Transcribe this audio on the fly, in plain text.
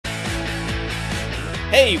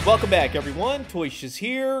Hey, welcome back everyone, Toyshiz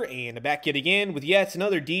here, and I'm back yet again with yet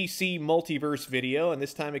another DC Multiverse video, and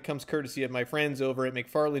this time it comes courtesy of my friends over at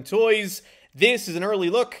McFarlane Toys. This is an early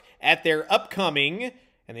look at their upcoming,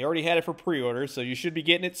 and they already had it for pre-order, so you should be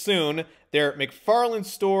getting it soon, their McFarlane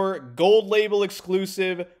Store Gold Label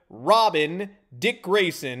exclusive Robin, Dick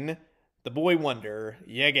Grayson, the Boy Wonder.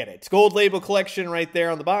 You get it. It's Gold Label collection right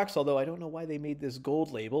there on the box, although I don't know why they made this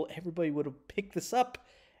gold label. Everybody would have picked this up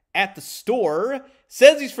at the store.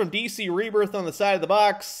 Says he's from DC Rebirth on the side of the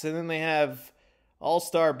box, and then they have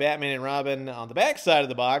All-Star Batman and Robin on the back side of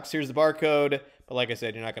the box. Here's the barcode, but like I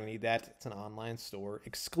said, you're not going to need that. It's an online store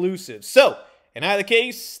exclusive. So, in either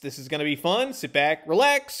case, this is going to be fun. Sit back,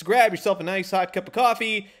 relax, grab yourself a nice hot cup of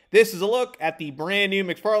coffee. This is a look at the brand new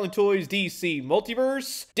McFarlane Toys DC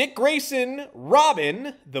Multiverse, Dick Grayson,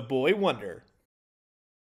 Robin, the Boy Wonder.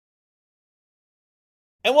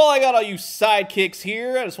 And while I got all you sidekicks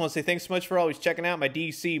here, I just want to say thanks so much for always checking out my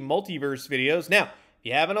DC Multiverse videos. Now, if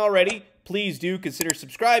you haven't already, please do consider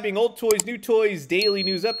subscribing. Old toys, new toys, daily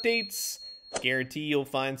news updates. Guarantee you'll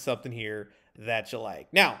find something here that you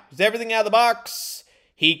like. Now, there's everything out of the box.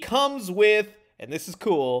 He comes with, and this is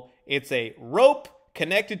cool, it's a rope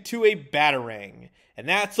connected to a batarang. And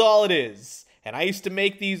that's all it is. And I used to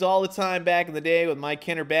make these all the time back in the day with my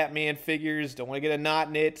Kenner Batman figures. Don't want to get a knot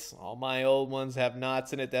in it. All my old ones have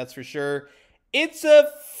knots in it, that's for sure. It's a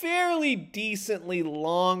fairly decently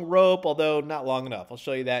long rope, although not long enough. I'll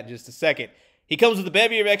show you that in just a second. He comes with a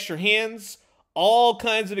bevy of extra hands, all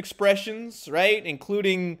kinds of expressions, right?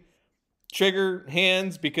 Including trigger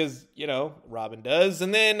hands because, you know, Robin does.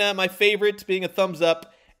 And then my favorite being a thumbs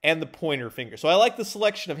up and the pointer finger. So I like the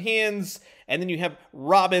selection of hands, and then you have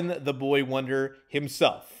Robin, the Boy Wonder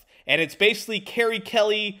himself. And it's basically Carrie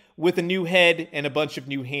Kelly with a new head and a bunch of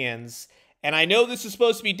new hands. And I know this is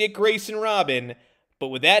supposed to be Dick Grayson Robin, but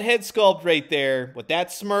with that head sculpt right there, with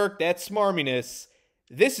that smirk, that smarminess,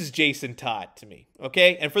 this is Jason Todd to me,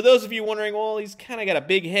 okay? And for those of you wondering, well, he's kind of got a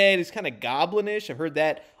big head, he's kind of goblinish. I've heard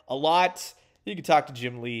that a lot. You can talk to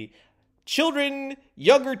Jim Lee. Children,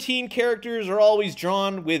 younger teen characters are always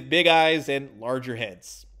drawn with big eyes and larger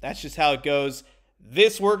heads. That's just how it goes.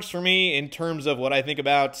 This works for me in terms of what I think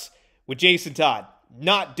about with Jason Todd,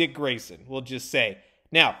 not Dick Grayson, we'll just say.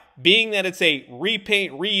 Now, being that it's a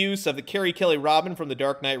repaint, reuse of the Carrie Kelly Robin from The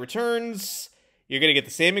Dark Knight Returns, you're going to get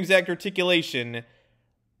the same exact articulation,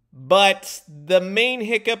 but the main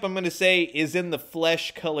hiccup, I'm going to say, is in the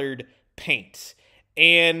flesh-colored paint.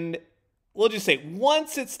 And we'll just say,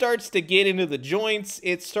 once it starts to get into the joints,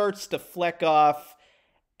 it starts to fleck off.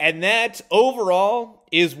 And that, overall,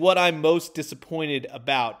 is what I'm most disappointed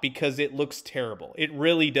about because it looks terrible. It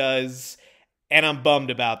really does, and I'm bummed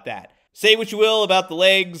about that. Say what you will about the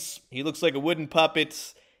legs. He looks like a wooden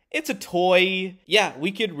puppet. It's a toy. Yeah,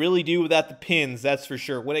 we could really do without the pins, that's for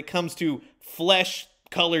sure. When it comes to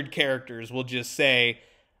flesh-colored characters, we'll just say.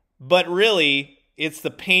 But really, it's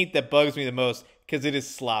the paint that bugs me the most, because it is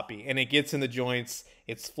sloppy, and it gets in the joints,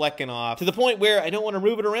 it's flecking off, to the point where I don't want to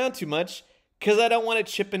move it around too much, because I don't want it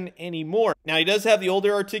chipping anymore. Now, he does have the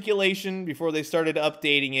older articulation before they started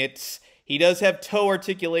updating it. He does have toe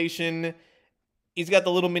articulation. He's got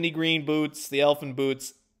the little mini green boots, the elfin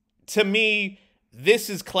boots. To me, this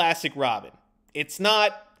is classic Robin. It's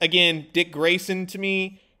not, again, Dick Grayson to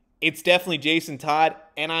me. It's definitely Jason Todd,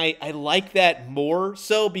 and I like that more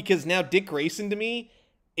so because now Dick Grayson to me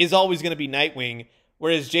is always going to be Nightwing,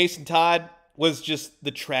 whereas Jason Todd was just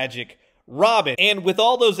the tragic Robin. And with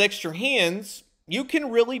all those extra hands, you can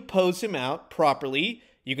really pose him out properly.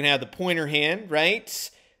 You can have the pointer hand, right?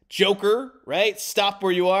 Joker, right? Stop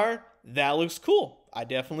where you are. That looks cool. I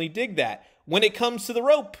definitely dig that. When it comes to the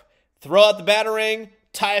rope, throw out the batarang,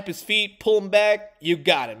 tie up his feet, pull him back, you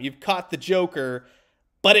got him. You've caught the Joker,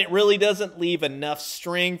 but it really doesn't leave enough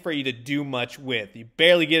string for you to do much with. You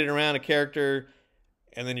barely get it around a character,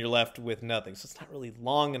 and then you're left with nothing. So it's not really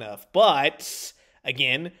long enough. But,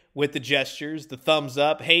 again, with the gestures, the thumbs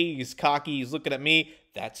up, hey, he's cocky, he's looking at me,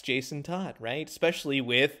 that's Jason Todd, right? Especially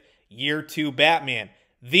with Year 2 Batman.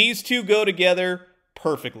 These two go together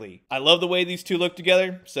perfectly. I love the way these two look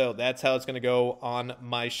together, so that's how it's going to go on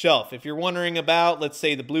my shelf. If you're wondering about, let's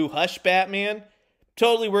say, the Blue Hush Batman,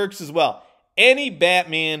 totally works as well. Any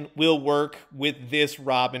Batman will work with this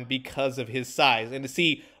Robin because of his size. And to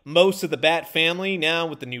see most of the Bat family now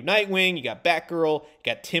with the new Nightwing, you got Batgirl, you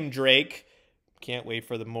got Tim Drake. Can't wait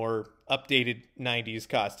for the more updated 90s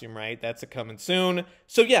costume, right? That's coming soon.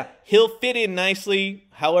 So yeah, he'll fit in nicely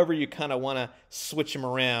however you kind of want to switch him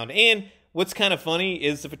around. And what's kind of funny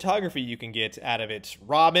is the photography you can get out of it.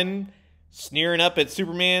 Robin sneering up at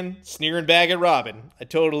Superman, sneering back at Robin. I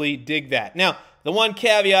totally dig that. Now, the one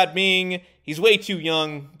caveat being He's way too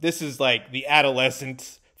young. This is like the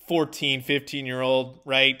adolescent 14, 15-year-old,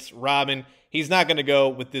 right? Robin. He's not going to go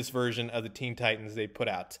with this version of the Teen Titans they put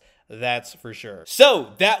out. That's for sure.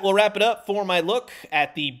 So that will wrap it up for my look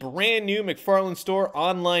at the brand new McFarlane Store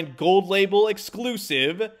online gold label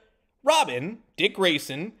exclusive Robin, Dick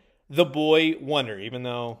Grayson, the Boy Wonder, even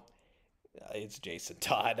though it's Jason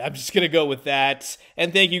Todd. I'm just going to go with that.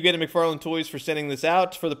 And thank you again to McFarlane Toys for sending this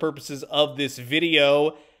out for the purposes of this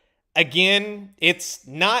video. Again, it's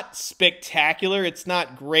not spectacular. It's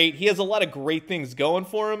not great. He has a lot of great things going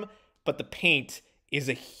for him, but the paint is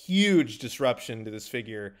a huge disruption to this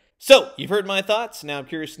figure. So, you've heard my thoughts. Now I'm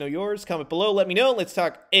curious to know yours. Comment below. Let me know. Let's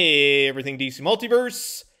talk everything DC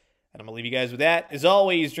Multiverse. And I'm going to leave you guys with that. As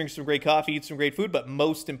always, drink some great coffee, eat some great food, but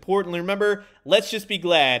most importantly, remember, let's just be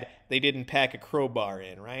glad they didn't pack a crowbar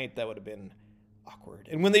in, right? That would have been awkward.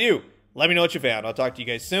 And when they do, let me know what you found. I'll talk to you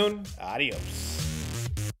guys soon. Adios.